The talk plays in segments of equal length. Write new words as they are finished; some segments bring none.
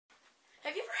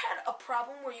Have you ever had a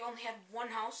problem where you only had one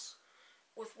house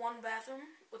with one bathroom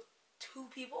with 2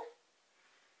 people?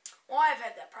 Well, I've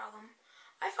had that problem.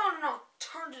 I found an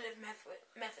alternative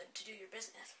method to do your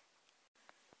business.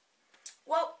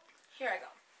 Well, here I go.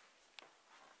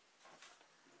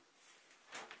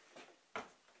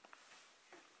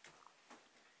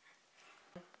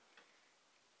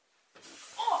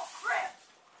 Oh, crap!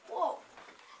 Whoa!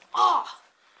 Ah!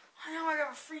 Now I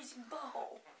got a freezing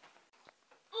butthole.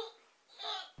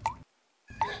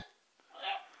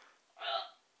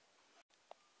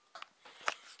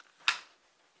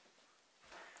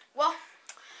 Well,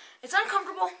 it's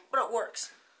uncomfortable, but it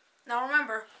works. Now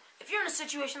remember, if you're in a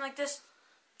situation like this,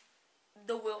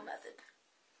 the Will method.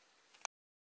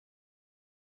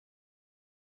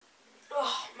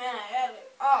 Oh, man, I had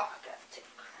it. Oh, I gotta take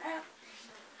a crap.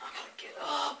 I gotta get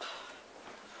up.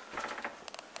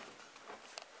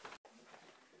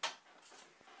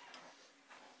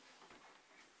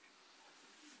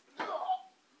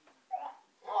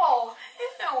 Oh,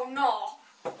 hell no.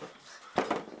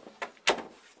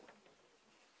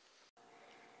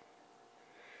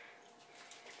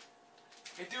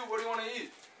 Hey dude, what do you want to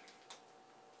eat?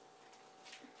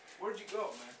 Where'd you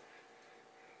go, man?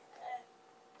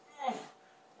 Oh,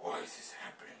 why is this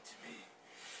happening to me?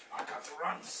 I got the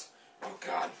runs. Oh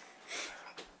God.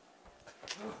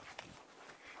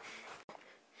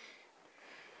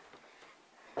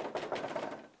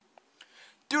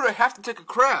 Dude, I have to take a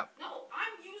crap. No,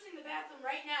 I'm using the bathroom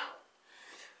right now.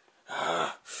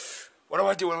 What do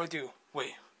I do? What do I do?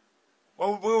 Wait. What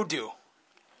would Will do?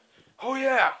 Oh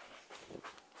yeah.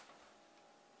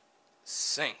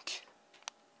 Sink.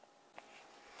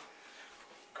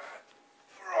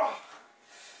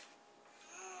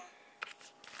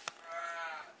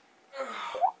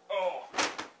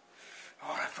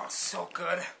 Oh, that felt so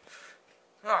good.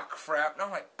 Oh crap, now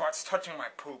my butt's touching my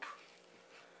poop.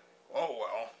 Oh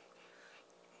well.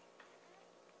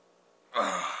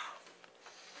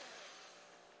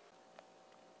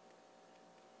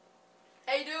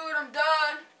 Hey dude, I'm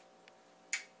done.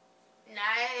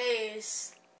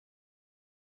 Nice.